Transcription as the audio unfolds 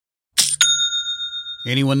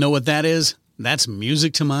Anyone know what that is? That's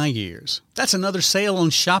music to my ears. That's another sale on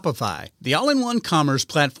Shopify, the all-in-one commerce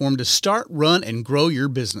platform to start, run, and grow your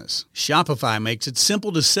business. Shopify makes it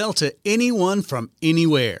simple to sell to anyone from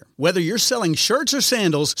anywhere. Whether you're selling shirts or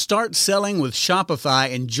sandals, start selling with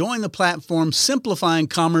Shopify and join the platform simplifying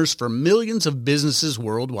commerce for millions of businesses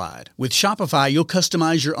worldwide. With Shopify, you'll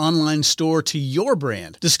customize your online store to your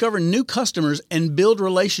brand, discover new customers, and build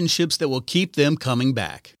relationships that will keep them coming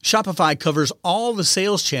back. Shopify covers all the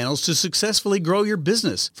sales channels to successfully grow your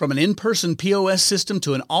business, from an in-person POS system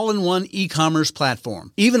to an all-in-one e-commerce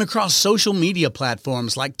platform, even across social media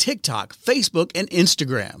platforms like TikTok, Facebook, and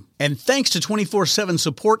Instagram. And thanks to 24/7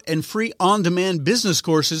 support and free on-demand business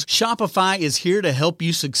courses, Shopify is here to help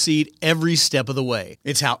you succeed every step of the way.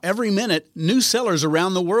 It's how every minute, new sellers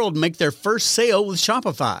around the world make their first sale with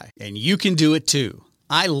Shopify. And you can do it too.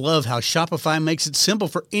 I love how Shopify makes it simple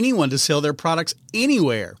for anyone to sell their products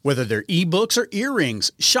anywhere. Whether they're ebooks or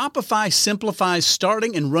earrings, Shopify simplifies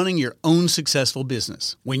starting and running your own successful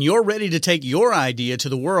business. When you're ready to take your idea to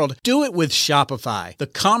the world, do it with Shopify, the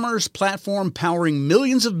commerce platform powering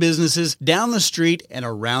millions of businesses down the street and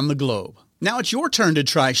around the globe. Now it's your turn to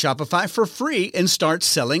try Shopify for free and start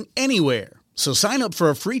selling anywhere. So sign up for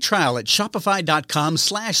a free trial at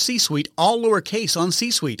shopify.com/C-Suite, all lowercase on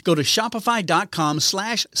C-Suite. Go to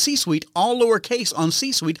shopify.com/C-Suite, all lowercase on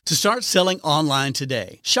C-Suite to start selling online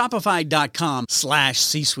today.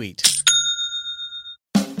 Shopify.com/C-Suite.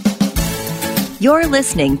 You're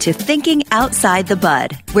listening to Thinking Outside the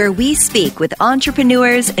Bud, where we speak with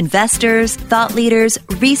entrepreneurs, investors, thought leaders,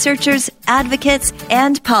 researchers, advocates,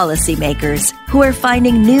 and policymakers who are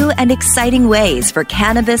finding new and exciting ways for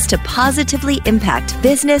cannabis to positively impact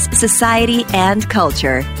business, society, and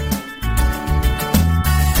culture.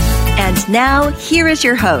 And now, here is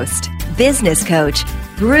your host, business coach,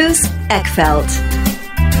 Bruce Eckfeldt.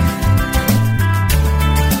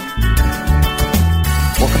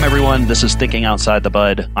 Welcome, everyone. This is Thinking Outside the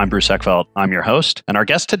Bud. I'm Bruce Eckfeldt. I'm your host. And our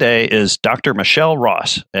guest today is Dr. Michelle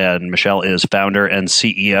Ross. And Michelle is founder and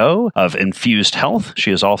CEO of Infused Health.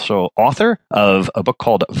 She is also author of a book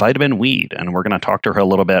called Vitamin Weed. And we're going to talk to her a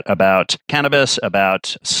little bit about cannabis,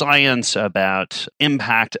 about science, about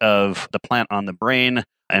impact of the plant on the brain,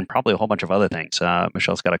 and probably a whole bunch of other things.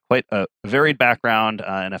 Michelle's got quite a varied background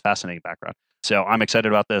and a fascinating background. So I'm excited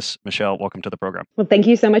about this. Michelle, welcome to the program. Well, thank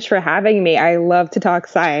you so much for having me. I love to talk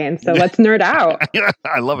science, so let's nerd out.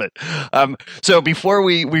 I love it. So before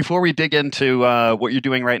we dig into what you're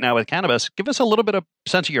doing right now with cannabis, give us a little bit of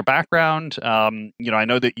sense of your background. I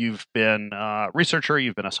know that you've been a researcher,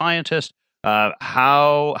 you've been a scientist.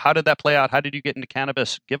 How did that play out? How did you get into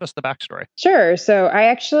cannabis? Give us the backstory. Sure. So I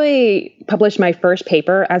actually published my first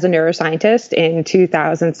paper as a neuroscientist in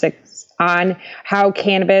 2006 on how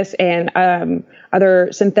cannabis and other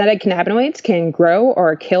synthetic cannabinoids can grow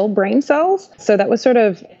or kill brain cells. So that was sort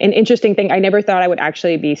of an interesting thing. I never thought I would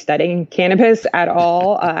actually be studying cannabis at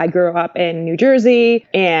all. I grew up in New Jersey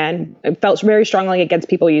and felt very strongly against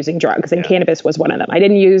people using drugs, and cannabis was one of them. I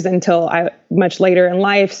didn't use until much later in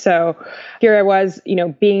life. So here I was,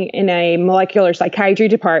 being in a molecular psychiatry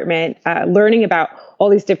department, learning about all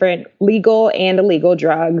these different legal and illegal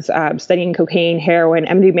drugs, studying cocaine, heroin,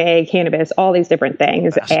 MDMA, cannabis, all these different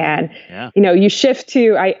things. And, you shift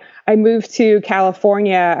to, I moved to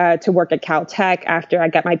California to work at Caltech after I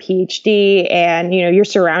got my PhD, and you're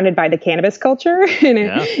surrounded by the cannabis culture,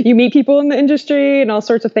 and you meet people in the industry, and all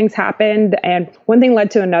sorts of things happened. And one thing led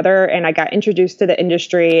to another, and I got introduced to the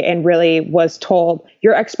industry and really was told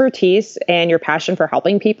your expertise and your passion for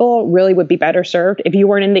helping people really would be better served if you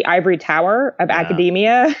weren't in the ivory tower of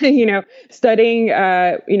academia, studying,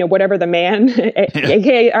 whatever the man,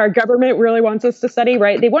 aka our government really wants us to study,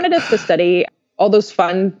 right? They wanted us to study all those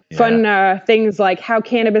fun things like how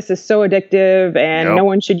cannabis is so addictive and no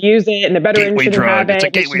one should use it and the veteran shouldn't have it.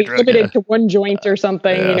 It should be limited to one joint or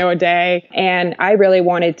something, a day. And I really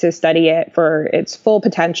wanted to study it for its full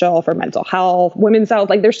potential for mental health, women's health.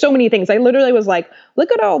 Like there's so many things. I literally was like,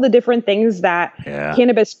 look at all the different things that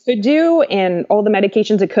cannabis could do and all the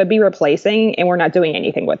medications it could be replacing. And we're not doing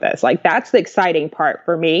anything with this. Like that's the exciting part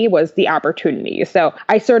for me, was the opportunity. So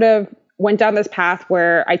I sort of went down this path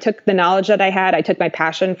where I took the knowledge that I had, I took my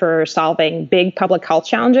passion for solving big public health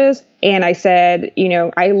challenges, and I said,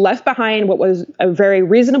 I left behind what was a very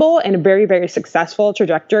reasonable and a very, very successful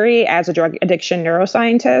trajectory as a drug addiction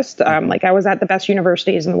neuroscientist. I was at the best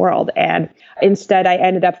universities in the world, and instead I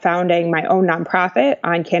ended up founding my own nonprofit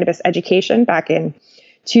on cannabis education back in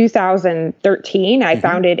 2013, I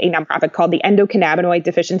founded a nonprofit called the Endocannabinoid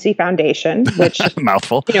Deficiency Foundation, which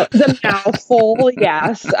mouthful, is a mouthful,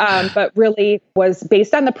 yes, but really was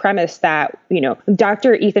based on the premise that,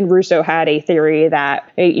 Dr. Ethan Russo had a theory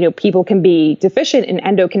that, people can be deficient in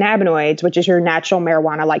endocannabinoids, which is your natural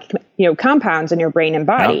marijuana-like, compounds in your brain and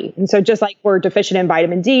body. And so just like we're deficient in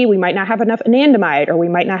vitamin D, we might not have enough anandamide, or we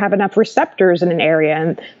might not have enough receptors in an area.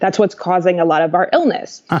 And that's what's causing a lot of our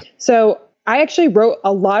illness. So I actually wrote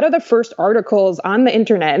a lot of the first articles on the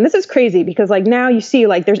internet. And this is crazy because now you see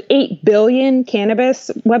there's 8 billion cannabis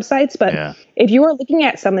websites. But if you are looking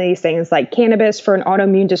at some of these things like cannabis for an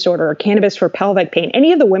autoimmune disorder or cannabis for pelvic pain,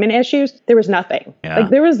 any of the women issues, there was nothing.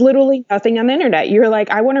 There was literally nothing on the internet. You're like,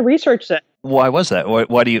 I want to research it. Why was that?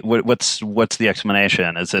 What's the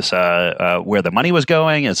explanation? Is this where the money was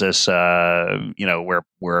going? Is this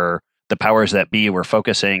where the powers that be were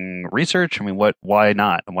focusing research? I mean, why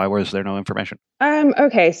not? Why was there no information?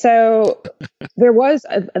 Okay, so there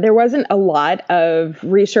wasn't a lot of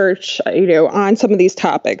research, on some of these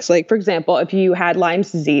topics. Like, for example, if you had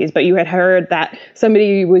Lyme's disease, but you had heard that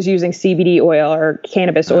somebody was using CBD oil or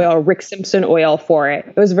cannabis oil or Rick Simpson oil for it,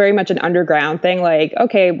 it was very much an underground thing. Like,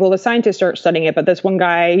 okay, well, the scientists start studying it, but this one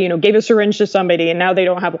guy, gave a syringe to somebody and now they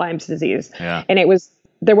don't have Lyme's disease. And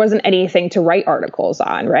there wasn't anything to write articles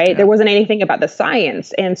on, right? Yeah. There wasn't anything about the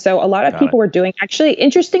science. And so a lot of people were doing actually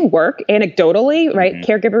interesting work anecdotally, right?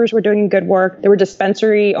 Caregivers were doing good work. There were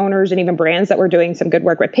dispensary owners and even brands that were doing some good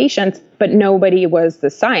work with patients, but nobody was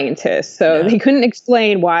the scientist. So they couldn't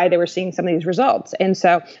explain why they were seeing some of these results. And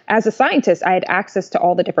so as a scientist, I had access to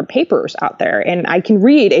all the different papers out there. And I can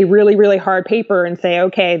read a really, really hard paper and say,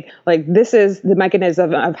 okay, this is the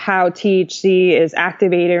mechanism of how THC is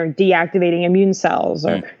activating or deactivating immune cells,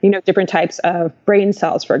 or, different types of brain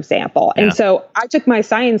cells, for example. And so I took my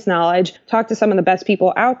science knowledge, talked to some of the best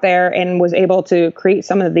people out there, and was able to create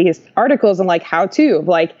some of these articles on how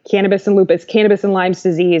to, cannabis and lupus, cannabis and Lyme's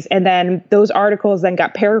disease. And then those articles then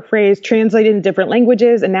got paraphrased, translated in different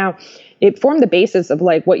languages. And now it formed the basis of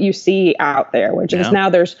what you see out there, which is now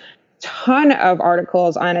there's ton of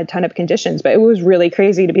articles on a ton of conditions, but it was really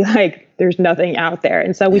crazy to be there's nothing out there.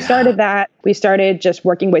 And so we started that. We started just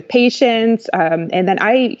working with patients. And then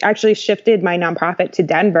I actually shifted my nonprofit to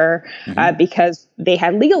Denver because they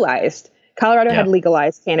had legalized. Colorado had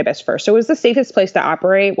legalized cannabis first. So it was the safest place to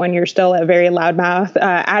operate when you're still a very loudmouth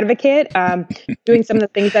advocate. Doing some of the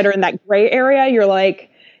things that are in that gray area, you're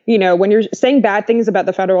when you're saying bad things about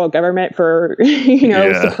the federal government for,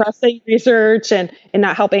 suppressing research and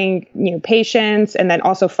not helping, patients, and then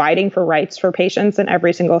also fighting for rights for patients in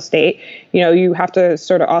every single state, you have to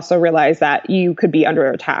sort of also realize that you could be under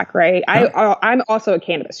attack, right? I'm also a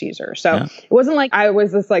cannabis user. So it wasn't like I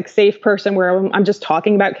was this safe person where I'm just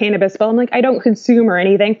talking about cannabis, but I'm I don't consume or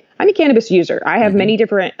anything. I'm a cannabis user. I have many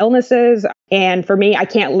different illnesses. And for me, I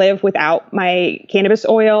can't live without my cannabis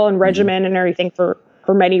oil and regimen and everything for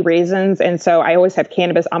many reasons. And so I always have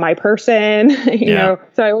cannabis on my person, so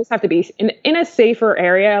I always have to be in a safer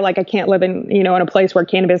area. I can't live in a place where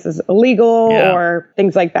cannabis is illegal or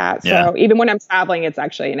things like that. So even when I'm traveling, it's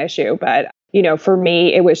actually an issue. But, for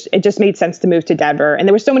me, it just made sense to move to Denver. And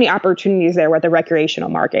there were so many opportunities there with the recreational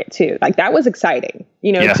market too. That was exciting,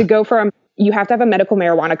 to go from, you have to have a medical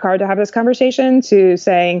marijuana card to have this conversation, to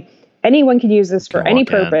saying, anyone can use this for any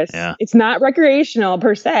purpose. It's not recreational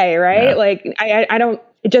per se, right? I don't,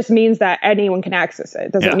 it just means that anyone can access it.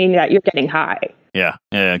 It doesn't mean that you're getting high. Yeah,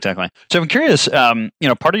 exactly. So I'm curious,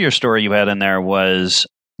 part of your story you had in there was,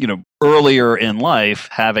 earlier in life,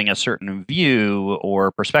 having a certain view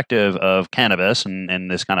or perspective of cannabis and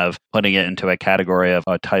this kind of putting it into a category of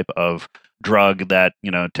a type of drug that,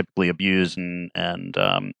 typically abused and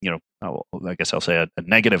I guess I'll say a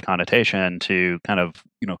negative connotation to kind of,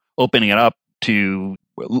 opening it up to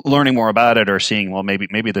learning more about it or seeing, well,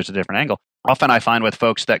 maybe there's a different angle. Often I find with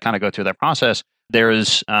folks that kind of go through that process, there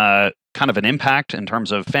is kind of an impact in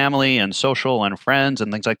terms of family and social and friends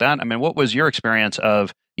and things like that. I mean, what was your experience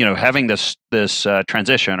of, having this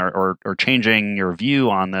transition or changing your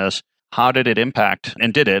view on this? How did it impact,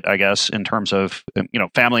 and did it, I guess, in terms of,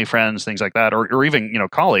 family, friends, things like that, or even,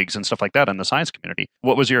 colleagues and stuff like that in the science community?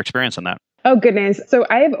 What was your experience in that? Oh, goodness. So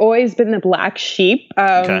I have always been the black sheep.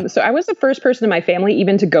 So I was the first person in my family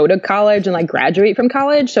even to go to college and graduate from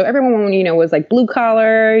college. So everyone, was blue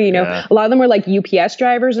collar, a lot of them were UPS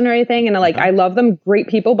drivers and everything. And I love them, great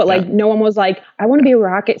people, but no one was I want to be a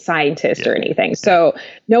rocket scientist or anything. So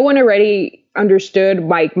no one already understood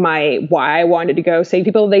like my why I wanted to go save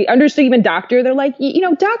people. They understood even doctor. They're like,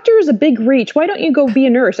 doctor is a big reach. Why don't you go be a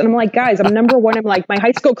nurse? And I'm like, guys, I'm number one in like my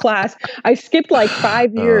high school class. I skipped like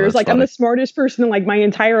 5 years. Like funny. I'm the smartest person in like my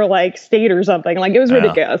entire like state or something. Like it was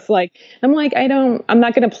ridiculous. Like I'm like, I'm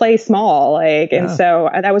not going to play small. Like, and so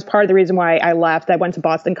that was part of the reason why I left. I went to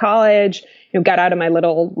Boston College, got out of my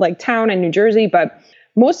little like town in New Jersey, but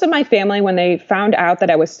most of my family, when they found out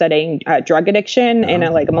that I was studying drug addiction and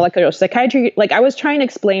like a molecular psychiatry, like I was trying to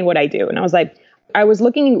explain what I do. And I was like, I was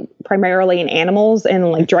looking primarily in animals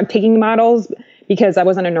and like drug taking models because I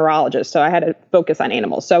wasn't a neurologist. So I had to focus on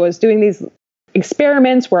animals. So I was doing these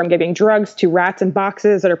experiments where I'm giving drugs to rats in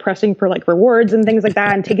boxes that are pressing for like rewards and things like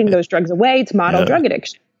that and taking those drugs away to model drug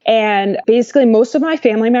addiction. And basically most of my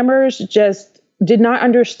family members just did not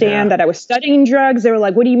understand that I was studying drugs. They were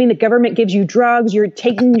like, what do you mean the government gives you drugs? You're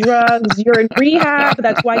taking drugs. You're in rehab.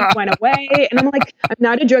 That's why you went away. And I'm like, I'm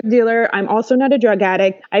not a drug dealer. I'm also not a drug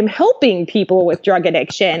addict. I'm helping people with drug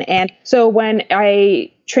addiction. And so when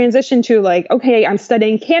I transitioned to like, okay, I'm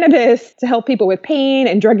studying cannabis to help people with pain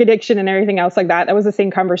and drug addiction and everything else like that. That was the same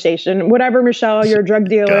conversation. Whatever, Michelle, you're a drug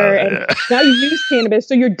dealer and now you use cannabis,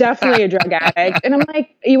 so you're definitely a drug addict. And I'm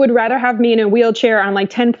like, you would rather have me in a wheelchair on like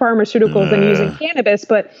 10 pharmaceuticals than using cannabis.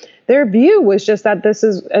 But their view was just that this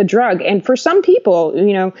is a drug. And for some people,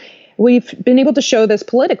 we've been able to show this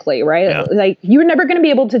politically, right? Yeah. Like you're never going to be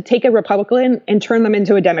able to take a Republican and turn them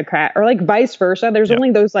into a Democrat or like vice versa. There's only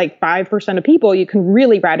those like 5% of people you can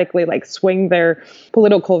really radically like swing their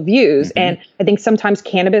political views. Mm-hmm. And I think sometimes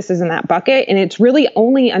cannabis is in that bucket, and it's really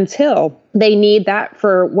only until they need that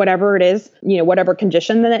for whatever it is, whatever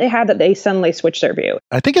condition that they have, that they suddenly switch their view.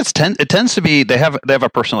 I think it tends to be they have a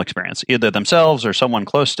personal experience, either themselves or someone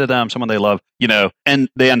close to them, someone they love, and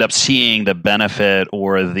they end up seeing the benefit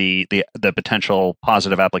or the potential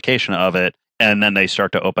positive application of it, and then they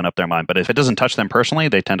start to open up their mind. But if it doesn't touch them personally,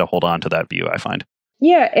 they tend to hold on to that view, I find.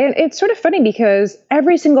 Yeah, and it's sort of funny because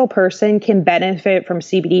every single person can benefit from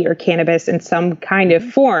CBD or cannabis in some kind of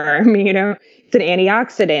form, It's an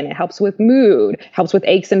antioxidant. It helps with mood, helps with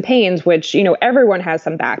aches and pains, which, everyone has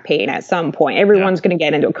some back pain at some point. Everyone's going to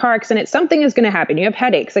get into a car accident. Something is going to happen. You have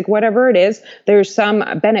headaches, like whatever it is, there's some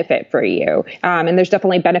benefit for you. And there's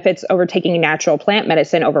definitely benefits over taking natural plant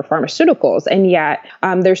medicine over pharmaceuticals. And yet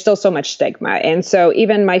there's still so much stigma. And so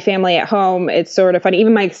even my family at home, it's sort of funny.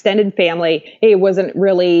 Even my extended family, it wasn't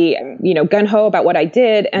really, gung-ho about what I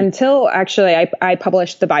did until actually I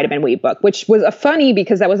published the Vitamin Weed book, which was funny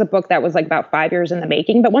because that was a book that was like about 5 years in the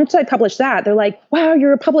making. But once I published that, they're like, wow,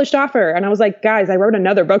 you're a published author. And I was like, guys, I wrote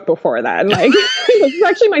another book before that. Like, this is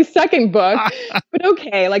actually my second book. But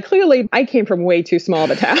okay, like clearly I came from way too small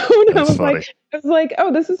of a town. I was like,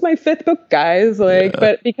 oh, this is my 5th book, guys. Like,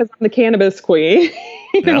 but because I'm the cannabis queen,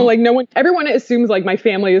 like everyone assumes like my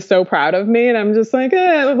family is so proud of me. And I'm just like,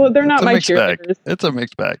 well, they're not my cheerleaders. It's a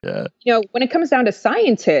mixed bag. Yeah. When it comes down to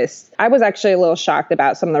scientists, I was actually a little shocked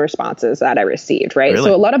about some of the responses that I received, right? Really?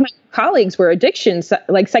 So a lot of my colleagues were addictions,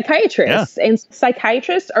 like psychiatrists, and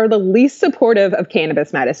psychiatrists are the least supportive of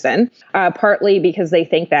cannabis medicine, partly because they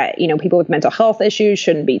think that, people with mental health issues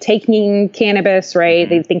shouldn't be taking cannabis, right?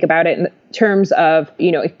 Mm-hmm. They think about it in terms of,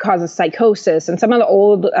 it causes psychosis and some of the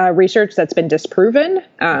old research that's been disproven.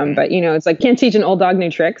 But, it's like can't teach an old dog new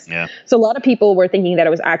tricks. Yeah. So a lot of people were thinking that it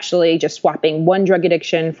was actually just swapping one drug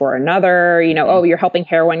addiction for another, oh, you're helping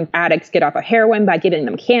heroin addicts get off of heroin by giving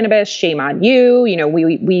them cannabis. Shame on you.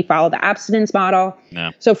 We follow the abstinence model.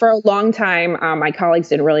 Yeah. So for a long time, my colleagues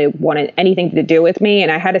didn't really want anything to do with me.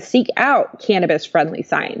 And I had to seek out cannabis friendly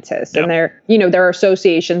scientists and there are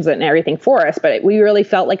associations and everything for us, but we really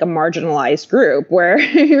felt like a marginalized group where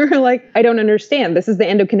you're like, I don't understand. This is the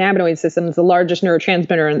endocannabinoid system. It's the largest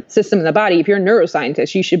neurotransmitter system in the body. If you're a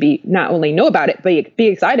neuroscientist, you should be not only know about it, but be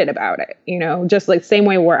excited about it. Just like the same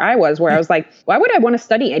way where I was like, why would I want to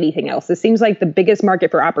study anything else? This seems like the biggest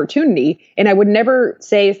market for opportunity. And I would never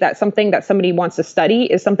say that something that somebody wants to study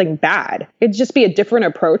is something bad. It'd just be a different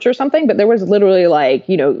approach or something. But there was literally like,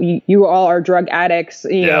 you all are drug addicts.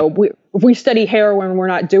 If we study heroin, we're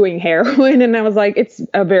not doing heroin. And I was like, it's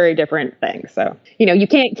a very different thing. So, you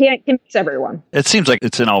can't convince everyone. It seems like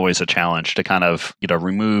it's always a challenge to kind of,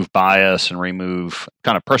 remove bias and remove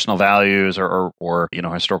kind of personal values or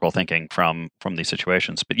historical thinking from these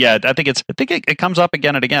situations. But yeah, I think it comes up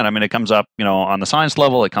again and again. I mean, it comes up, on the science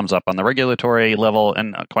level, it comes up on the regulatory level,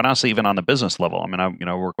 and quite honestly, even on the business level. I mean,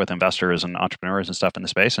 I work with investors and entrepreneurs and stuff in the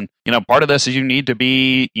space. And, part of this is you need to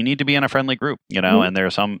be in a friendly group, and there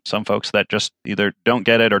are some folks folks that just either don't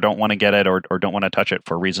get it or don't want to get it or don't want to touch it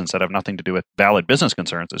for reasons that have nothing to do with valid business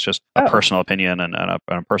concerns. It's just a personal opinion and a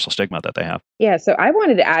personal stigma that they have. Yeah. So I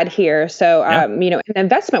wanted to add here. So, in the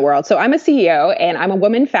investment world, so I'm a CEO and I'm a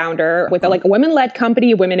woman founder with a women-led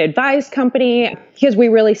company, a women-advised company, because we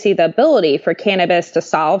really see the ability for cannabis to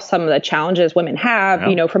solve some of the challenges women have,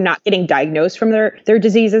 from not getting diagnosed from their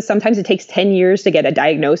diseases. Sometimes it takes 10 years to get a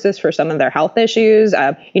diagnosis for some of their health issues.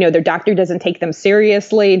 Their doctor doesn't take them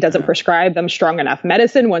seriously, doesn't prescribe them strong enough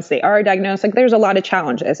medicine once they are diagnosed. Like there's a lot of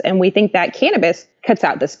challenges. And we think that cannabis cuts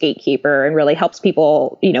out this gatekeeper and really helps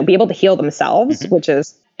people, be able to heal themselves, which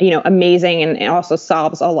is, amazing. And it also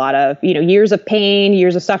solves a lot of, years of pain,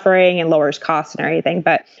 years of suffering and lowers costs and everything.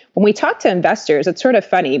 But when we talk to investors, it's sort of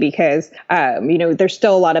funny because, there's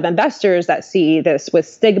still a lot of investors that see this with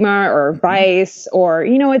stigma or bias or,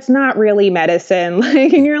 it's not really medicine.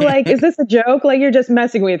 And you're like, is this a joke? Like, you're just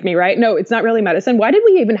messing with me, right? No, it's not really medicine. Why did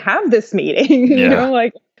we even have this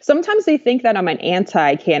meeting? Sometimes they think that I'm an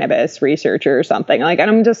anti-cannabis researcher or something. And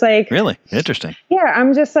I'm just like, really interesting. Yeah,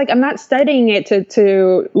 I'm just like, I'm not studying it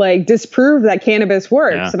to disprove that cannabis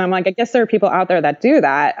works. Yeah. And I'm like, I guess there are people out there that do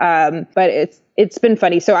that. But it's been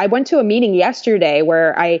funny. So I went to a meeting yesterday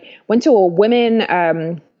where I went to a women,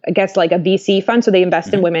 a VC fund. So they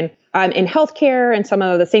invest in women in healthcare and some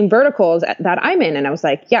of the same verticals that I'm in. And I was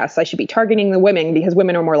like, yes, I should be targeting the women because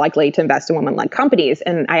women are more likely to invest in women-led companies.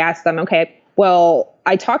 And I asked them, okay, well,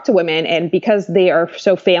 I talk to women and because they are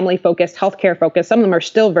so family focused, healthcare focused, some of them are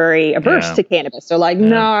still very averse to cannabis. They're like,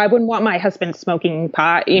 no, I wouldn't want my husband smoking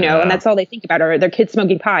pot, and that's all they think about, or their kids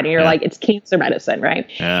smoking pot. And you're like, it's cancer medicine, right?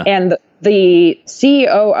 Yeah. And the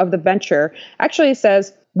CEO of the venture actually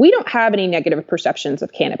says, we don't have any negative perceptions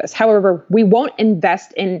of cannabis. However, we won't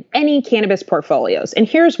invest in any cannabis portfolios. And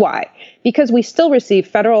here's why. Because we still receive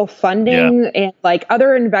federal funding and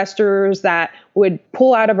other investors that would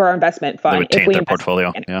pull out of our investment fund if we invest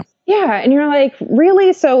portfolio. Yeah. And you're like,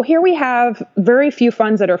 really? So here we have very few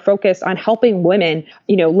funds that are focused on helping women,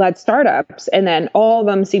 led startups. And then all of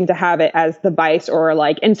them seem to have it as the vice or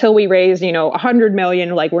until we raise, 100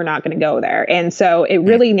 million, we're not going to go there. And so it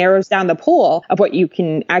really narrows down the pool of what you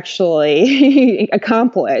can actually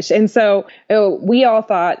accomplish. And so we all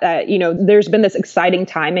thought that, there's been this exciting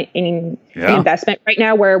time in investment right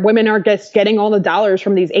now where women are just getting all the dollars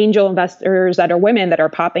from these angel investors that are women that are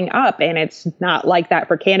popping up. And it's not like that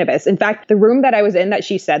for cannabis. In fact, the room that I was in that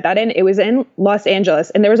she said that in, it was in Los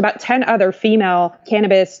Angeles, and there was about 10 other female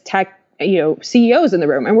cannabis tech CEOs in the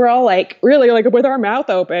room. And we're all really with our mouth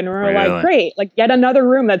open. We're like, great, yet another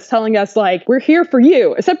room that's telling us we're here for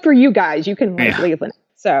you, except for you guys, you can leave.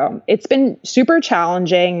 So it's been super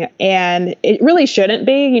challenging, and it really shouldn't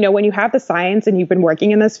be. When you have the science and you've been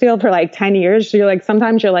working in this field for 10 years,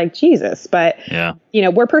 sometimes you're like, Jesus. But,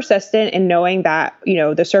 we're persistent in knowing that,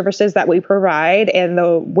 the services that we provide and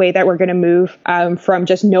the way that we're going to move from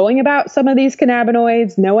just knowing about some of these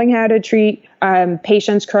cannabinoids, knowing how to treat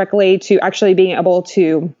patients correctly, to actually being able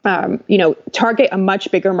to, target a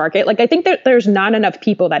much bigger market. I think that there's not enough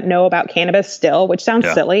people that know about cannabis still, which sounds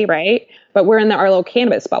silly, right? But we're in our little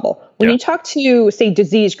cannabis bubble. When you talk to, say,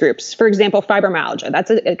 disease groups, for example, fibromyalgia, that's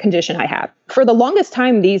a condition I have. For the longest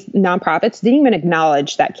time, these nonprofits didn't even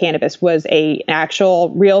acknowledge that cannabis was an actual,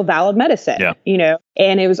 real, valid medicine,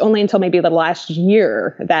 And it was only until maybe the last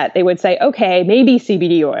year that they would say, okay, maybe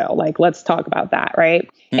CBD oil, let's talk about that, right?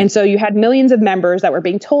 And so you had millions of members that were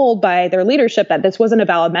being told by their leadership that this wasn't a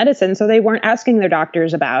valid medicine, so they weren't asking their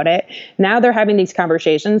doctors about it. Now they're having these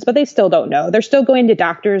conversations, but they still don't know. They're still going to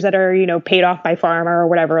doctors that are, paid off by pharma or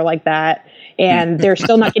whatever like that. And they're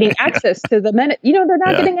still not getting access to the they're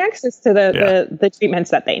not getting access to the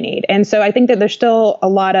treatments that they need. And so I think that there's still a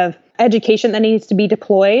lot of education that needs to be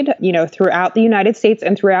deployed, throughout the United States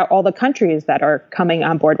and throughout all the countries that are coming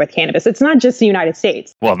on board with cannabis. It's not just the United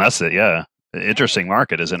States. Well, and that's it. Yeah. The interesting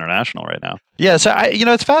market is international right now. Yeah. So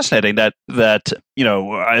it's fascinating that,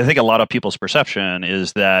 I think a lot of people's perception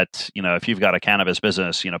is that, if you've got a cannabis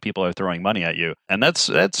business, people are throwing money at you, and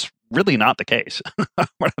that's really not the case.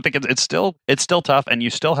 I think it's still tough, and you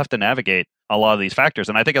still have to navigate a lot of these factors.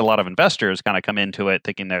 And I think a lot of investors kind of come into it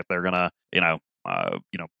thinking that they're going to,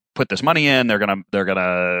 put this money in, they're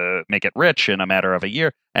gonna make it rich in a matter of a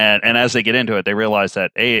year. And as they get into it, they realize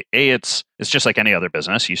that it's just like any other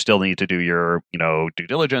business. You still need to do your due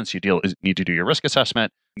diligence. You need to do your risk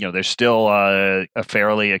assessment. There's still a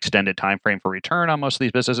fairly extended time frame for return on most of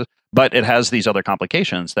these businesses, but it has these other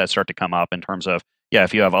complications that start to come up in terms of,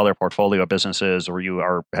 if you have other portfolio businesses or you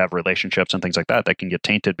have relationships and things like that can get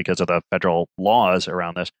tainted because of the federal laws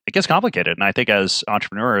around this, it gets complicated. And I think as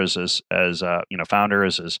entrepreneurs, as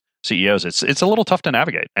founders, as CEOs, it's a little tough to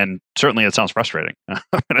navigate, and certainly it sounds frustrating. And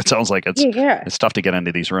it sounds like it's tough to get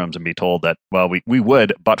into these rooms and be told that, well, we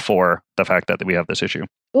would, but for the fact that we have this issue.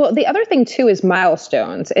 Well, the other thing too is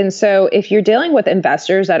milestones. And so if you're dealing with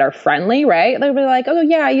investors that are friendly, right? They'll be like, oh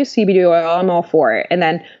yeah, I use CBD oil, I'm all for it. And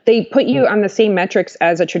then they put you on the same metrics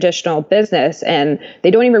as a traditional business. And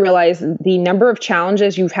they don't even realize the number of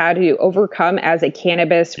challenges you've had to overcome as a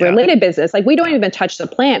cannabis related business. Like we don't even touch the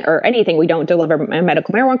plant or anything. We don't deliver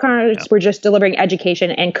medical marijuana products. We're just delivering education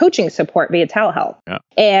and coaching support via telehealth.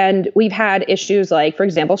 And we've had issues like, for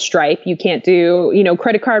example, Stripe. You can't do,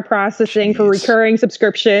 credit card processing for recurring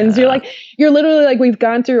subscriptions. You're literally like, we've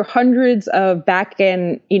gone through hundreds of back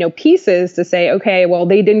end, pieces to say, okay, well,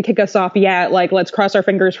 they didn't kick us off yet. Like, let's cross our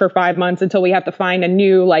fingers for 5 months until we have to find a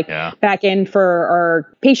new back end for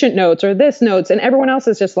our patient notes or this notes. And everyone else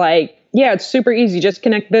is just like, yeah, it's super easy. Just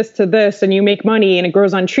connect this to this and you make money and it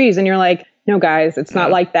grows on trees. And you're like, no, guys, it's not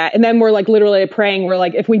like that. And then we're like literally praying. We're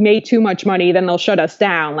like, if we made too much money, then they'll shut us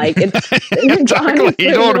down. Like, it's exactly.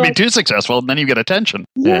 You don't want to be too successful, and then you get attention.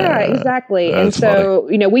 Yeah, exactly. And so,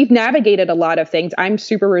 we've navigated a lot of things. I'm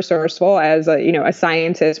super resourceful as a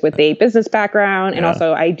scientist with a business background, and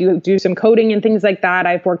also I do some coding and things like that.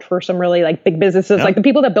 I've worked for some really like big businesses, like the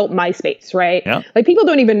people that built MySpace, right? Like people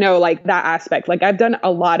don't even know like that aspect. Like I've done a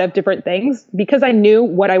lot of different things because I knew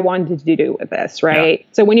what I wanted to do with this, right?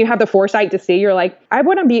 So when you have the foresight to see, you're like, I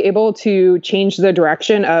want to be able to change the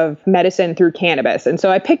direction of medicine through cannabis. And so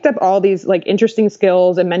I picked up all these like interesting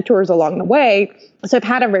skills and mentors along the way. So I've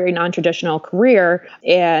had a very non-traditional career,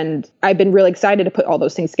 and I've been really excited to put all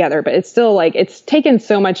those things together, but it's still like, it's taken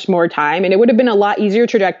so much more time, and it would have been a lot easier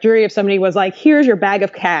trajectory if somebody was like, here's your bag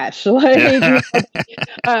of cash. Like, the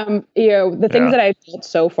things that I've built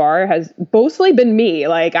so far has mostly been me.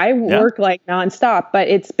 Like I work like nonstop, but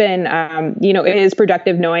it's been, it is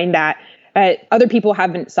productive knowing that other people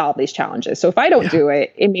haven't solved these challenges. So if I don't do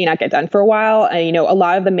it, it may not get done for a while. And, a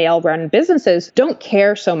lot of the male-run businesses don't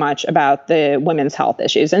care so much about the women's health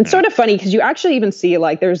issues. And it's sort of funny because you actually even see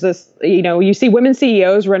like there's this, you see women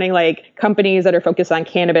CEOs running like companies that are focused on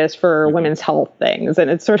cannabis for women's health things. And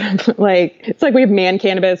it's sort of like, it's like we have man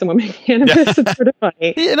cannabis and women cannabis. It's sort of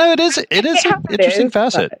funny. It is an interesting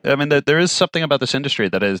facet. I mean, there is something about this industry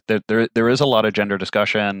that is, there is a lot of gender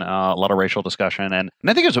discussion, a lot of racial discussion. And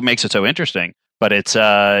I think it's what makes it so interesting. But it's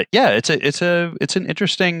an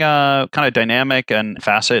interesting kind of dynamic and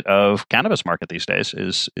facet of cannabis market these days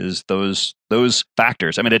is those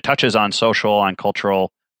factors. I mean, it touches on social, on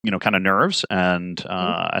cultural, kind of nerves, and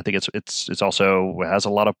I think it's also has a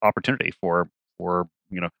lot of opportunity for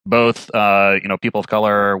both people of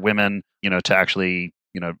color, women, to actually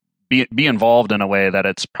be involved in a way that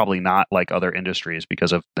it's probably not like other industries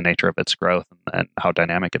because of the nature of its growth and how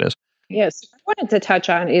dynamic it is. Yes, I wanted to touch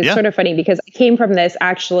on is sort of funny because I came from this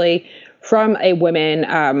actually from a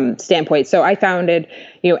women standpoint. So I founded,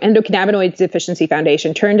 Endocannabinoids Deficiency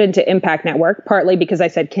Foundation, turned into Impact Network, partly because I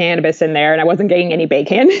said cannabis in there and I wasn't getting any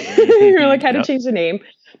bacon. You're like, had to change the name.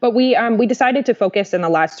 But we decided to focus in the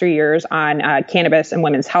last 3 years on cannabis and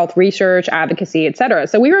women's health research, advocacy, et cetera.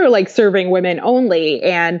 So we were like serving women only.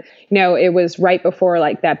 And, it was right before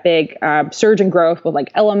like that big surge in growth with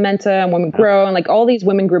like Elementa and Women Grow, and like all these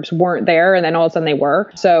women groups weren't there. And then all of a sudden they were.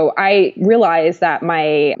 So I realized that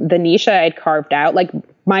the niche I had carved out, like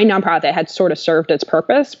my nonprofit had sort of served its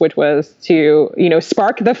purpose, which was to,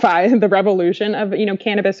 spark the revolution of,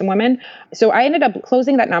 cannabis and women. So I ended up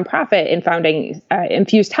closing that nonprofit and founding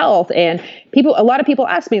Infused Health. And a lot of people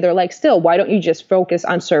ask me, they're like, still, why don't you just focus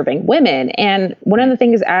on serving women? And one of the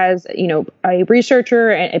things as, a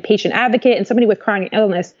researcher and a patient advocate and somebody with chronic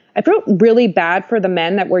illness, I felt really bad for the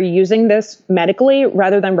men that were using this medically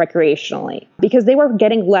rather than recreationally because they were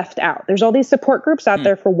getting left out. There's all these support groups out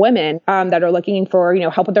there for women that are looking for,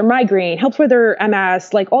 help with their migraine, help with their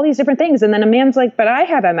MS, like all these different things. And then a man's like, but I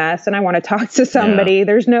have MS and I want to talk to somebody. Yeah.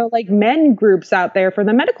 There's no like men groups out there for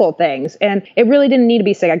the medical things. And it really didn't need to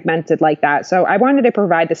be segmented like that. So I wanted to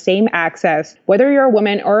provide the same access, whether you're a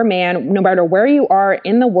woman or a man, no matter where you are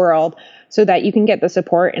in the world, so that you can get the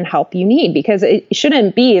support and help you need. Because it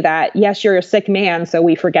shouldn't be that, yes, you're a sick man, so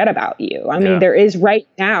we forget about you. I mean, there is right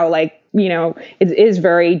now, like, it is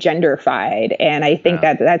very genderfied. And I think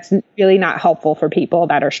that that's really not helpful for people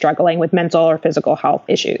that are struggling with mental or physical health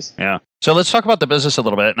issues. Yeah. So let's talk about the business a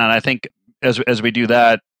little bit. And I think as we do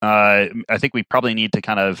that, I think we probably need to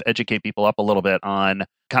kind of educate people up a little bit on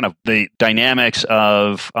kind of the dynamics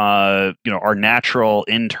of our natural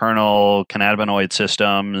internal cannabinoid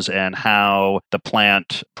systems and how the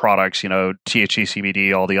plant products, THC,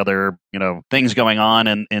 CBD, all the other things going on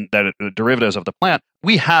and that derivatives of the plant.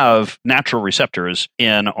 We have natural receptors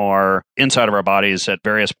inside of our bodies at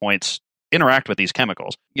various points interact with these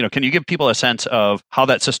chemicals. Can you give people a sense of how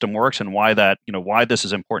that system works and why why this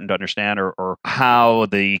is important to understand, or how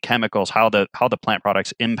the chemicals, how the plant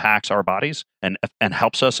products impacts our bodies and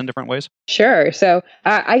helps us in different ways? Sure. So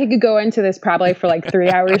I could go into this probably for like 3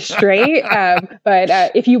 hours straight.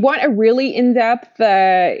 But if you want a really in-depth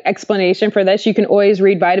explanation for this, you can always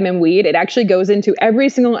read Vitamin Weed. It actually goes into every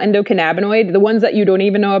single endocannabinoid, the ones that you don't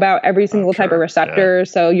even know about, every single type of receptor. Yeah.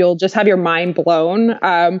 So you'll just have your mind blown.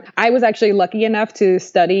 I was actually lucky enough to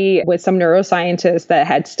study with some neuroscientists that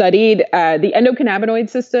had studied the endocannabinoid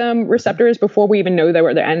system receptors before we even knew they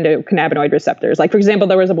were the endocannabinoid receptors. Like, for example,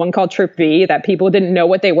 there was one called TRPV that people didn't know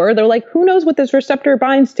what they were. They're like, who knows what this receptor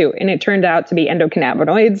binds to? And it turned out to be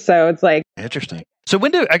endocannabinoids. So it's like, interesting. So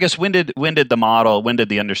when did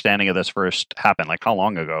the understanding of this first happen? Like, how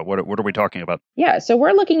long ago? What are we talking about? Yeah, so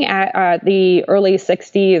we're looking at the early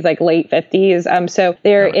 60s, like late 50s. So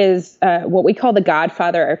there is what we call the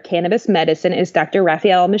godfather of cannabis medicine is Dr.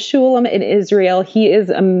 Raphael Mechoulam in Israel. He is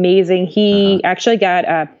amazing. He actually got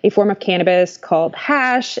a form of cannabis called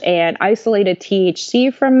hash and isolated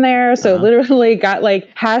THC from there. So literally got like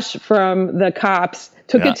hash from the cops,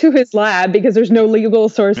 took it to his lab because there's no legal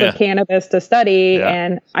source of cannabis to study,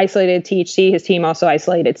 and isolated THC. His team also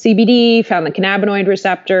isolated CBD, found the cannabinoid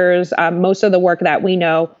receptors. Most of the work that we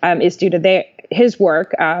know is due to his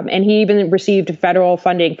work, and he even received federal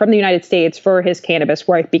funding from the United States for his cannabis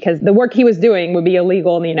work because the work he was doing would be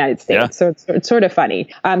illegal in the United States. Yeah. So it's sort of funny.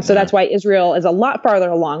 So that's why Israel is a lot farther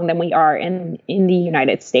along than we are in the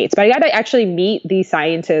United States. But I got to actually meet the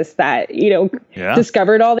scientists that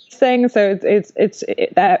discovered all these things. So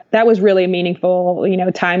that was really a meaningful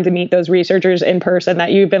time to meet those researchers in person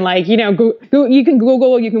that you've been like you can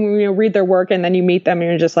Google, you can read their work, and then you meet them and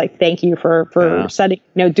you're just like, thank you for studying,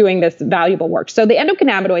 doing this valuable work. So the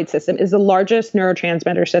endocannabinoid system is the largest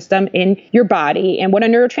neurotransmitter system in your body. And what a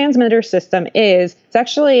neurotransmitter system is, it's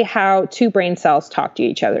actually how two brain cells talk to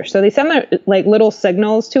each other. So they send like little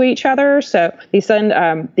signals to each other. So they send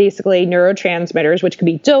basically neurotransmitters, which could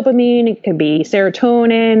be dopamine, it could be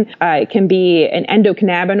serotonin, it can be an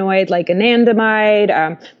endocannabinoid like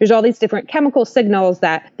anandamide. There's all these different chemical signals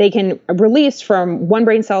that they can release from one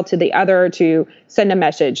brain cell to the other to send a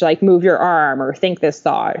message like move your arm or think this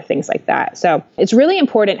thought or things like that. So it's really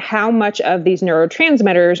important how much of these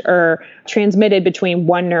neurotransmitters are transmitted between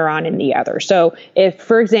one neuron and the other. So if,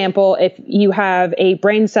 for example, if you have a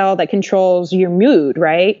brain cell that controls your mood,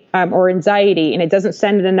 right, or anxiety, and it doesn't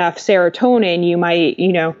send enough serotonin, you might,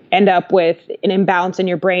 end up with an imbalance in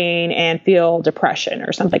your brain and feel depression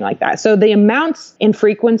or something like that. So the amounts and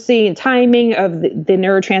frequency and timing of the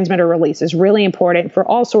neurotransmitter release is really important for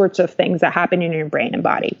all sorts of things that happen in your brain and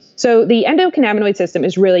body. So the endocannabinoid system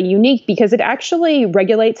is really unique because it actually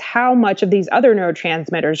regulates how much of these other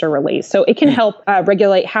neurotransmitters are released. So it can help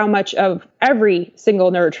regulate how much of every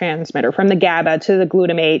single neurotransmitter, from the GABA to the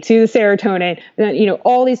glutamate to the serotonin,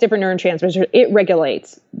 all these different neurotransmitters, it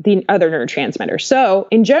regulates the other neurotransmitters. So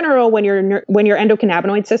in general, when your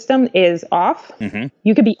endocannabinoid system is off,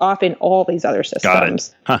 you could be off in all these other systems. Got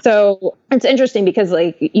it. Huh. So it's interesting because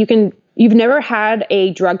you've never had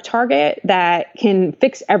a drug target that can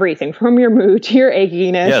fix everything from your mood to your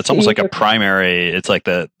achiness. Yeah, it's almost like a primary. It's like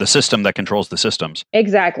the system that controls the systems.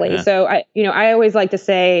 Exactly. Yeah. So I always like to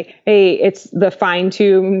say, hey, it's the fine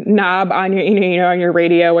tune knob on your on your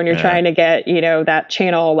radio when you're trying to get that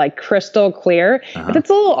channel like crystal clear. If it's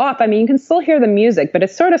a little off, you can still hear the music, but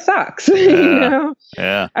it sort of sucks.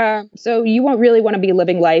 Yeah. So you won't really want to be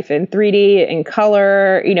living life in 3D and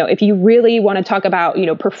color. If you really want to talk about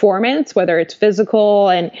performance, whether it's physical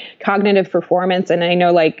and cognitive performance. And I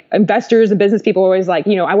know like investors and business people are always like,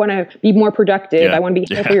 I want to be more productive. Yeah. I want to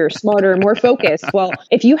be healthier, smarter, more focused. Well,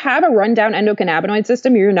 if you have a rundown endocannabinoid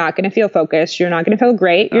system, you're not going to feel focused. You're not going to feel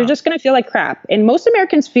great. You're just going to feel like crap. And most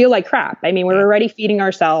Americans feel like crap. We're already feeding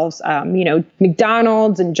ourselves,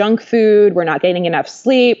 McDonald's and junk food. We're not getting enough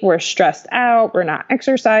sleep. We're stressed out. We're not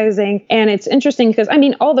exercising. And it's interesting because,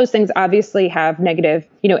 all those things obviously have negative,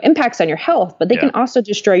 impacts on your health, but they can also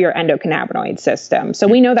destroy your endocannabinoid endocannabinoid system. So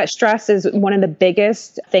we know that stress is one of the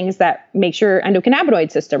biggest things that makes your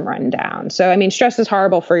endocannabinoid system run down. So, I mean, stress is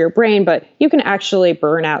horrible for your brain, but you can actually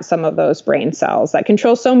burn out some of those brain cells that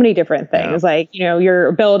control so many different things, like, your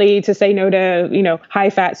ability to say no to, high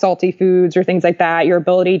fat, salty foods or things like that, your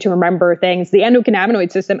ability to remember things. The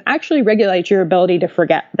endocannabinoid system actually regulates your ability to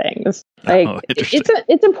forget things.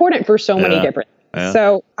 It's important for so many different things. Yeah.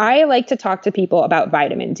 So I like to talk to people about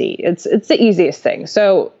vitamin D. It's the easiest thing.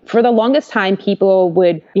 So for the longest time, people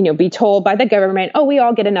would, be told by the government, oh, we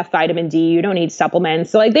all get enough vitamin D. You don't need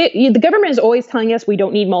supplements. So like the government is always telling us we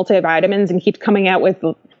don't need multivitamins and keeps coming out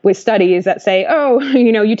with studies that say, oh,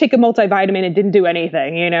 you take a multivitamin, it didn't do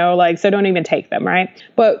anything, so don't even take them, right?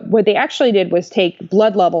 But what they actually did was take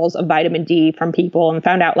blood levels of vitamin D from people and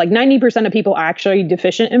found out like 90% of people are actually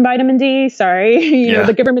deficient in vitamin D. Sorry,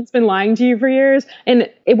 the government's been lying to you for years. And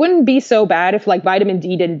it wouldn't be so bad if like vitamin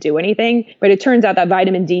D didn't do anything, but it turns out that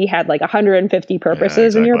vitamin D had like 150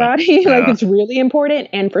 purposes in your body. Like it's really important.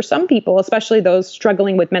 And for some people, especially those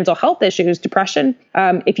struggling with mental health issues, depression,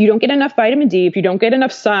 if you don't get enough vitamin D, if you don't get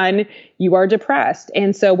enough sun, you are depressed.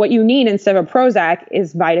 And so what you need instead of Prozac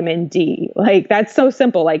is vitamin D. Like that's so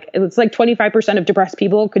simple. Like it's like 25% of depressed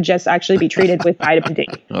people could just actually be treated with vitamin D.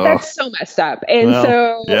 That's so messed up. And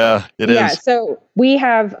it is. So we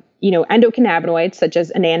have endocannabinoids such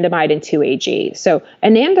as anandamide and 2-AG. So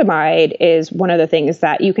anandamide is one of the things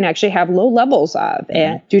that you can actually have low levels of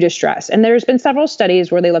due to stress. And there's been several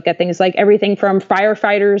studies where they look at things like everything from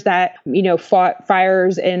firefighters that, fought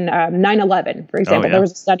fires in 9/11, for example. There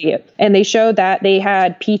was a study and they showed that they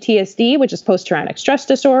had PTSD, which is post-traumatic stress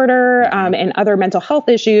disorder, and other mental health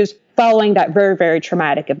issues following that very, very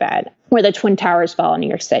traumatic event where the Twin Towers fell in New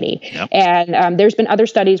York City. Yep. And there's been other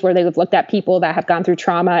studies where they've looked at people that have gone through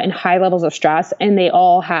trauma and high levels of stress, and they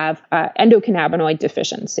all have endocannabinoid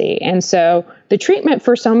deficiency. And so the treatment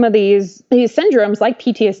for some of these syndromes like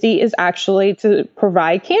PTSD is actually to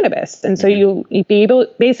provide cannabis. And so you'll be able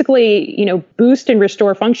to basically, boost and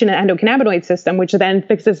restore function in the endocannabinoid system, which then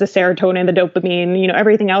fixes the serotonin, the dopamine,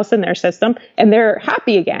 everything else in their system. And they're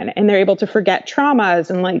happy again, and they're able to forget traumas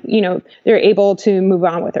and they're able to move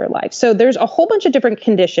on with their life. So there's a whole bunch of different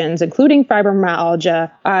conditions, including fibromyalgia,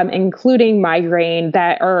 including migraine,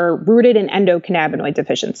 that are rooted in endocannabinoid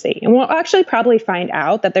deficiency. And we'll actually probably find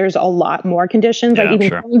out that there's a lot more conditions, like even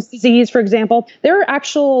Crohn's disease, for example. There are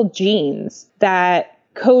actual genes that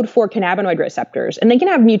code for cannabinoid receptors, and they can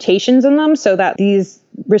have mutations in them so that these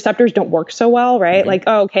receptors don't work so well, right? Like,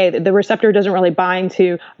 the receptor doesn't really bind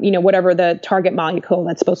to, whatever the target molecule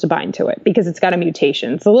that's supposed to bind to it because it's got a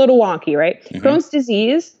mutation. It's a little wonky, right? Crohn's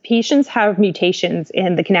disease, patients have mutations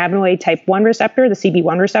in the cannabinoid type 1 receptor, the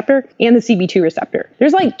CB1 receptor, and the CB2 receptor.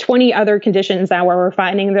 There's like 20 other conditions now where we're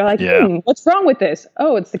finding, they're like, what's wrong with this?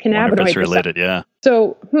 Oh, it's the cannabinoid it's related, receptor.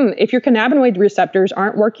 So, if your cannabinoid receptors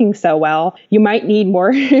aren't working so well, you might need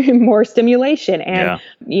more stimulation. And,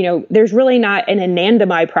 there's really not an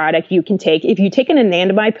anandamide product you can take. If you take an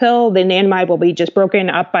anandamide pill, the anandamide will be just broken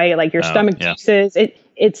up by like your stomach juices.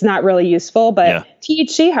 It's not really useful. But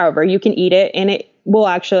THC, however, you can eat it and it will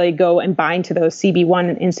actually go and bind to those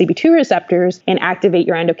CB1 and CB2 receptors and activate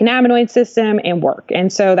your endocannabinoid system and work.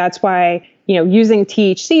 And so that's why using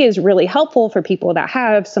THC is really helpful for people that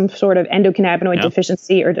have some sort of endocannabinoid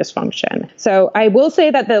deficiency or dysfunction. So I will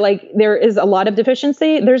say that there is a lot of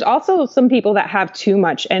deficiency. There's also some people that have too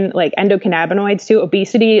much and like endocannabinoids too.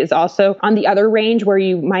 Obesity is also on the other range where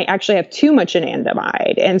you might actually have too much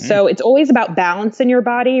anandamide. And so it's always about balance in your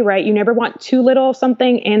body, right? You never want too little of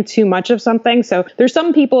something and too much of something. So there's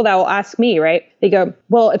some people that will ask me, right? They go,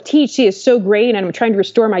 well, if THC is so great and I'm trying to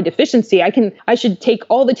restore my deficiency, I should take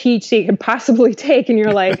all the THC I can possibly take. And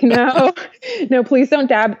you're like, no, please don't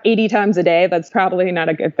dab 80 times a day. That's probably not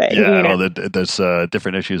a good thing. Yeah, well, there's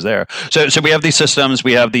different issues there. So we have these systems,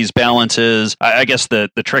 we have these balances. I guess the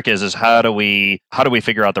trick is how do we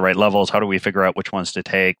figure out the right levels? How do we figure out which ones to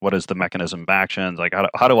take? What is the mechanism of actions? Like,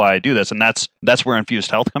 how do I do this? And that's where Infused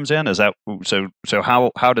Health comes in. Is that so?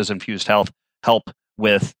 How does Infused Health help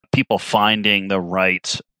with people finding the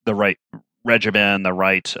right regimen, the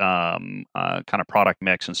right kind of product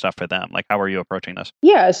mix and stuff for them? Like, how are you approaching this?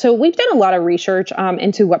 Yeah, so we've done a lot of research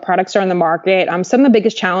into what products are on the market. Some of the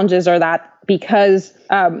biggest challenges are that because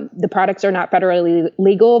the products are not federally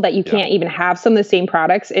legal, that you can't even have some of the same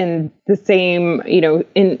products in the same,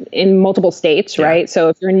 in multiple states, right? So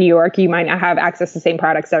if you're in New York, you might not have access to the same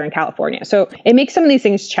products that are in California. So it makes some of these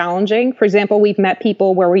things challenging. For example, we've met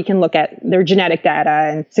people where we can look at their genetic data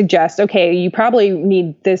and suggest, okay, you probably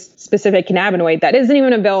need this specific cannabinoid that isn't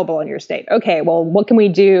even available in your state. Okay, well, what can we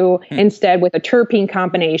do instead with a terpene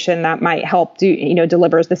combination that might help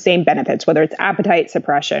delivers the same benefits, whether it's appetite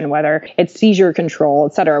suppression, whether it's seizure control,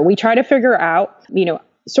 et cetera. We try to figure out,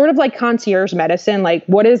 sort of like concierge medicine, like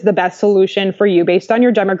what is the best solution for you based on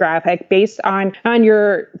your demographic, based on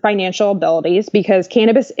your financial abilities, because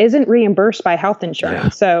cannabis isn't reimbursed by health insurance. Yeah.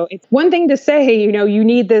 So it's one thing to say, you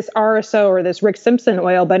need this RSO or this Rick Simpson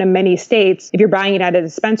oil, but in many states, if you're buying it at a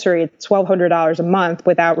dispensary, it's $1,200 a month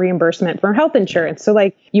without reimbursement from health insurance. So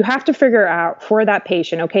like you have to figure out for that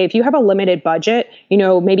patient, okay, if you have a limited budget,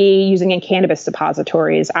 maybe using a cannabis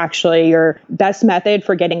suppository is actually your best method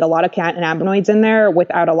for getting a lot of cannabinoids in there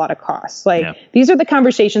without a lot of costs. These are the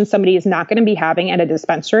conversations somebody is not going to be having at a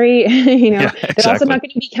dispensary. They're also not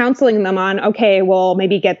going to be counseling them on, okay, well,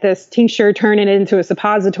 maybe get this tincture, turn it into a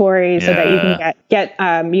suppository so that you can get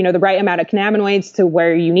the right amount of cannabinoids to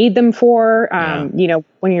where you need them for,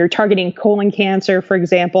 when you're targeting colon cancer, for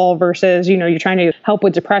example, versus, you're trying to help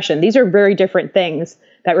with depression. These are very different things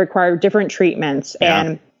that require different treatments.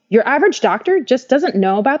 And your average doctor just doesn't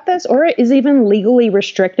know about this or is even legally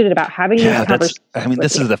restricted about having these conversations.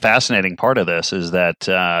 This is the fascinating part of this is that,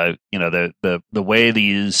 the way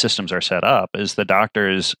these systems are set up is the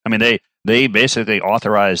doctors, they basically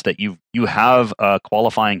authorize that you have a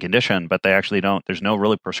qualifying condition, but they actually don't, there's no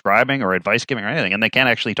really prescribing or advice giving or anything. And they can't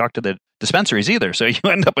actually talk to the dispensaries either. So you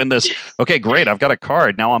end up in this, okay, great, I've got a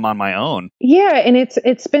card. Now I'm on my own. Yeah. And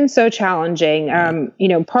it's been so challenging.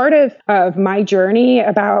 Part of my journey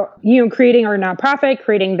about, creating our nonprofit,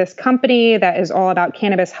 creating this company that is all about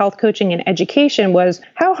cannabis health coaching and education was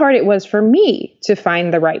how hard it was for me to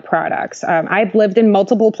find the right products. I've lived in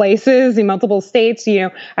multiple places, in multiple states.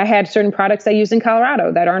 I had certain products I used in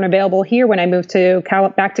Colorado that aren't available here when I moved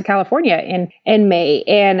back to California in May.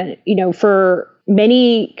 And, for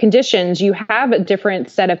many conditions, you have a different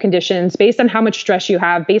set of conditions based on how much stress you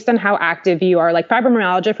have, based on how active you are. Like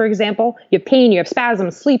fibromyalgia, for example, you have pain, you have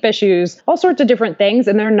spasms, sleep issues, all sorts of different things,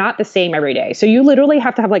 and they're not the same every day. So you literally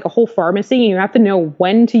have to have like a whole pharmacy, and you have to know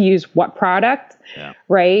when to use what product,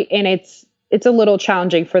 right? And it's a little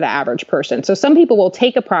challenging for the average person. So some people will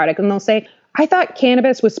take a product and they'll say, I thought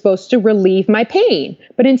cannabis was supposed to relieve my pain,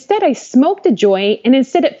 but instead I smoked a joint and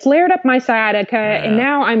instead it flared up my sciatica. And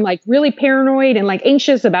now I'm like really paranoid and like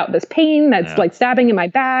anxious about this pain that's like stabbing in my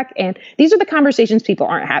back. And these are the conversations people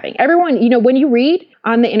aren't having. Everyone, when you read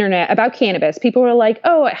on the internet about cannabis, people are like,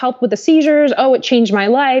 oh, it helped with the seizures. Oh, it changed my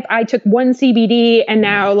life. I took one CBD and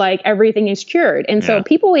now like everything is cured. And so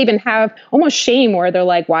people even have almost shame where they're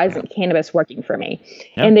like, why isn't cannabis working for me?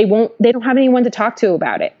 And they don't have anyone to talk to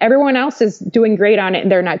about it. Everyone else is doing great on it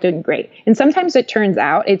and they're not doing great. And sometimes it turns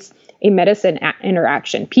out it's a medicine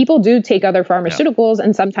interaction. People do take other pharmaceuticals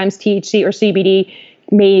and sometimes THC or CBD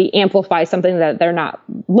may amplify something that they're not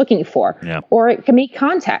looking for. Or it can make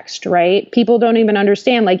context, right? People don't even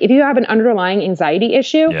understand. Like if you have an underlying anxiety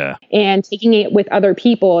issue and taking it with other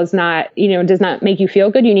people is not, does not make you feel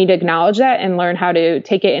good, you need to acknowledge that and learn how to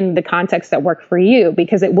take it in the context that work for you,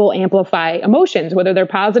 because it will amplify emotions, whether they're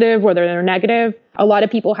positive, whether they're negative. A lot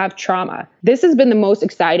of people have trauma. This has been the most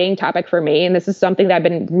exciting topic for me. And this is something that I've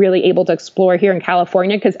been really able to explore here in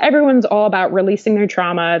California because everyone's all about releasing their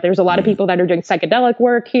trauma. There's a lot of people that are doing psychedelic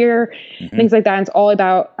work here, things like that. And it's all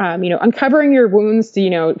about, uncovering your wounds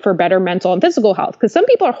to, for better mental and physical health. Because some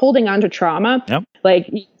people are holding on to trauma,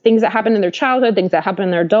 like things that happen in their childhood, things that happen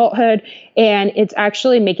in their adulthood, and it's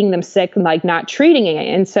actually making them sick and like not treating it.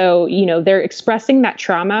 And so, they're expressing that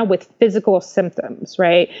trauma with physical symptoms,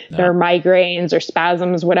 right? Their migraines or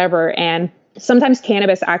spasms, whatever. And sometimes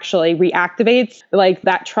cannabis actually reactivates like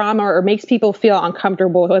that trauma or makes people feel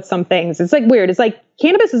uncomfortable with some things. It's like weird. It's like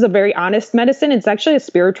cannabis is a very honest medicine. It's actually a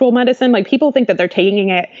spiritual medicine. Like people think that they're taking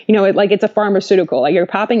it, like it's a pharmaceutical, like you're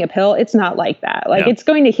popping a pill. It's not like that. Like it's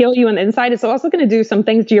going to heal you on the inside. It's also going to do some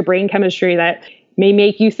things to your brain chemistry that may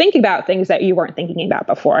make you think about things that you weren't thinking about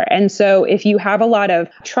before. And so if you have a lot of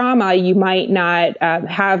trauma, you might not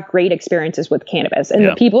have great experiences with cannabis. And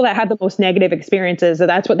the people that have the most negative experiences,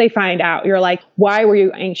 that's what they find out. You're like, why were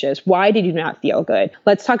you anxious? Why did you not feel good?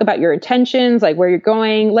 Let's talk about your intentions, like where you're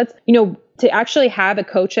going. Let's, to actually have a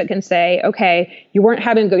coach that can say, okay, you weren't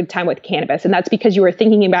having a good time with cannabis. And that's because you were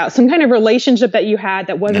thinking about some kind of relationship that you had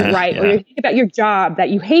that wasn't right. Or you're thinking about your job that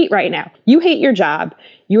you hate right now. You hate your job.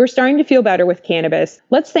 you're starting to feel better with cannabis.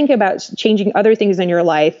 Let's think about changing other things in your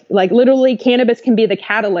life. Like literally cannabis can be the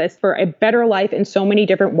catalyst for a better life in so many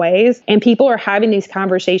different ways. And people are having these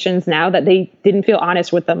conversations now that they didn't feel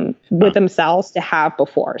honest with themselves to have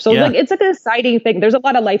before. So like it's like an exciting thing. There's a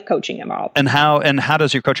lot of life coaching involved. And how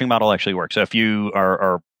does your coaching model actually work? So if you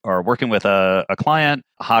are working with a client,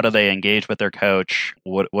 how do they engage with their coach?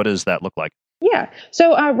 What does that look like? Yeah.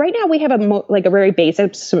 So right now we have a very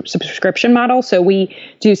basic subscription model. So we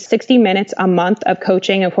do 60 minutes a month of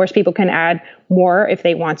coaching. Of course, people can add more if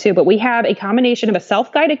they want to, but we have a combination of a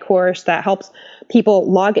self-guided course that helps people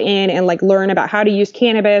log in and like learn about how to use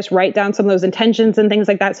cannabis, write down some of those intentions and things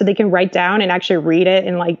like that, so they can write down and actually read it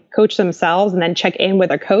and like coach themselves, and then check in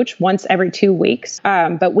with a coach once every 2 weeks.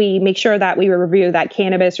 But we make sure that we review that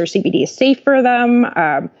cannabis or CBD is safe for them,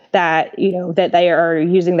 that that they are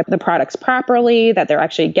using the products properly, that they're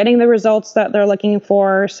actually getting the results that they're looking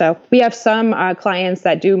for. So we have some clients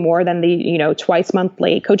that do more than the twice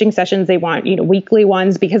monthly coaching sessions. They want weekly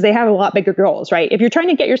ones because they have a lot bigger goals, right? If you're trying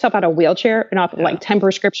to get yourself out of a wheelchair and off of like 10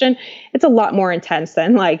 prescription, it's a lot more intense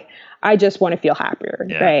than like, I just want to feel happier,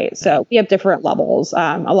 right? So we have different levels,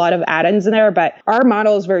 a lot of add-ins in there, but our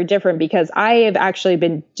model is very different because I have actually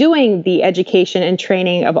been doing the education and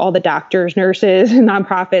training of all the doctors, nurses, and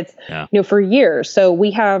nonprofits, for years. So we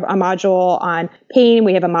have a module on pain,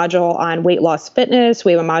 we have a module on weight loss fitness,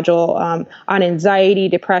 we have a module on anxiety,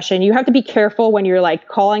 depression. You have to be careful when you're like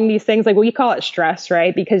calling these things, like we call it stress,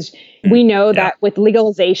 right? Because we know that with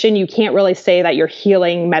legalization, you can't really say that you're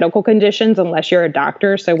healing medical conditions unless you're a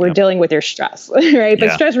doctor. So we're dealing with your stress, right?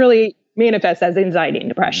 But stress really manifests as anxiety and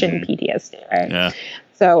depression and PTSD, right? Yeah.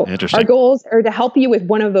 So our goals are to help you with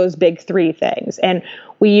one of those big 3 things. And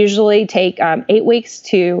we usually take 8 weeks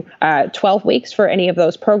to 12 weeks for any of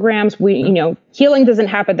those programs. Healing doesn't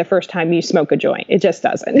happen the first time you smoke a joint. It just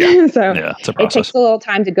doesn't. So it takes a little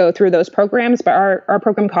time to go through those programs, but our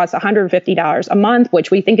program costs $150 a month,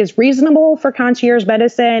 which we think is reasonable for concierge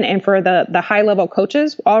medicine and for the high level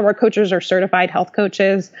coaches. All of our coaches are certified health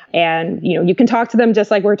coaches, and you can talk to them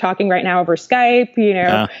just like we're talking right now over Skype.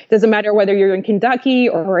 It doesn't matter whether you're in Kentucky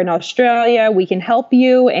or in Australia, we can help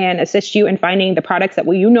you and assist you in finding the products that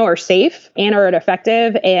are safe and are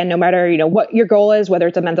effective. And no matter, what your goal is, whether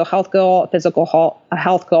it's a mental health goal, a physical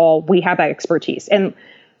health goal, we have that expertise. And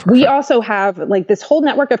we also have like this whole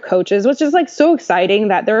network of coaches, which is like so exciting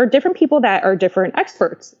that there are different people that are different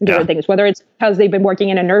experts in different things, whether it's because they've been working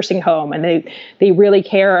in a nursing home and they really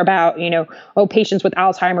care about, patients with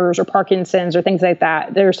Alzheimer's or Parkinson's or things like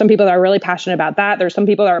that. There are some people that are really passionate about that. There's some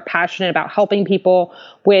people that are passionate about helping people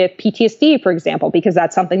with PTSD, for example, because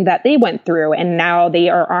that's something that they went through. And now they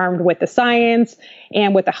are armed with the science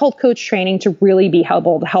and with the health coach training to really be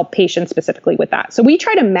able to help patients specifically with that. So we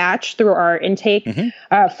try to match through our intake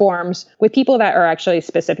forms with people that are actually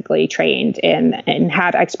specifically trained and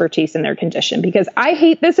have expertise in their condition. Because I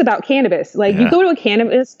hate this about cannabis. Like you go to a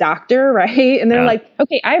cannabis doctor, right? And they're like,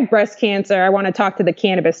 okay, I have breast cancer. I want to talk to the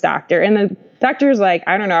cannabis doctor. And the doctor's like,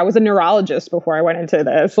 I don't know, I was a neurologist before I went into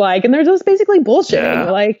this. Like, and they're just basically bullshitting.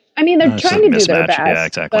 Like, I mean, they're trying to do their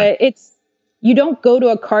best, but you don't go to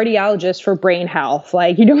a cardiologist for brain health.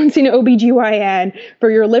 Like you don't see an OBGYN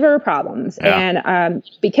for your liver problems. And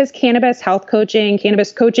because cannabis health coaching,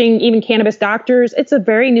 cannabis coaching, even cannabis doctors, it's a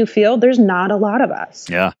very new field. There's not a lot of us.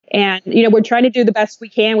 And, we're trying to do the best we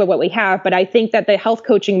can with what we have. But I think that the health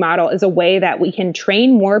coaching model is a way that we can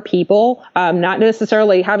train more people, not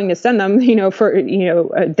necessarily having to send them, for,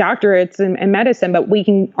 doctorates in medicine, but we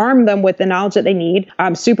can arm them with the knowledge that they need,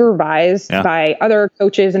 supervised by other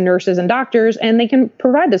coaches and nurses and doctors, and they can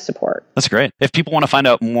provide the support. That's great. If people want to find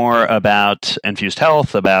out more about Infused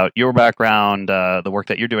Health, about your background, the work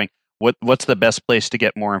that you're doing, what's the best place to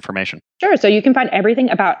get more information? Sure. So you can find everything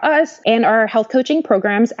about us and our health coaching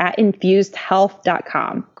programs at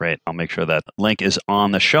infusedhealth.com. Great. I'll make sure that link is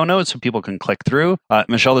on the show notes so people can click through.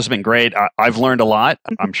 Michelle, this has been great. I've learned a lot.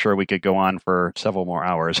 I'm sure we could go on for several more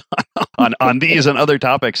hours on these and other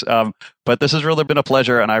topics. But this has really been a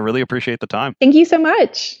pleasure, and I really appreciate the time. Thank you so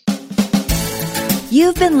much.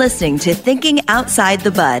 You've been listening to Thinking Outside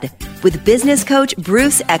the Bud with business coach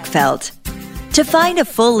Bruce Eckfeldt. To find a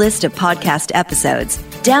full list of podcast episodes,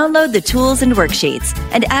 download the tools and worksheets,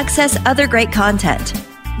 and access other great content,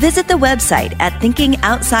 visit the website at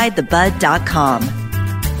thinkingoutsidethebud.com.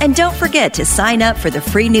 And don't forget to sign up for the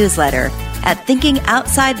free newsletter at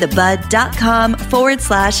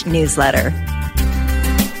thinkingoutsidethebud.com/newsletter.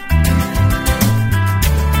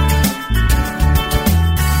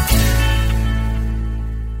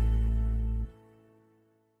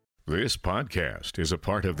 This podcast is a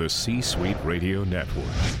part of the C-Suite Radio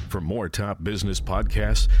Network. For more top business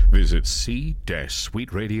podcasts, visit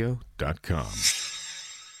c-suiteradio.com.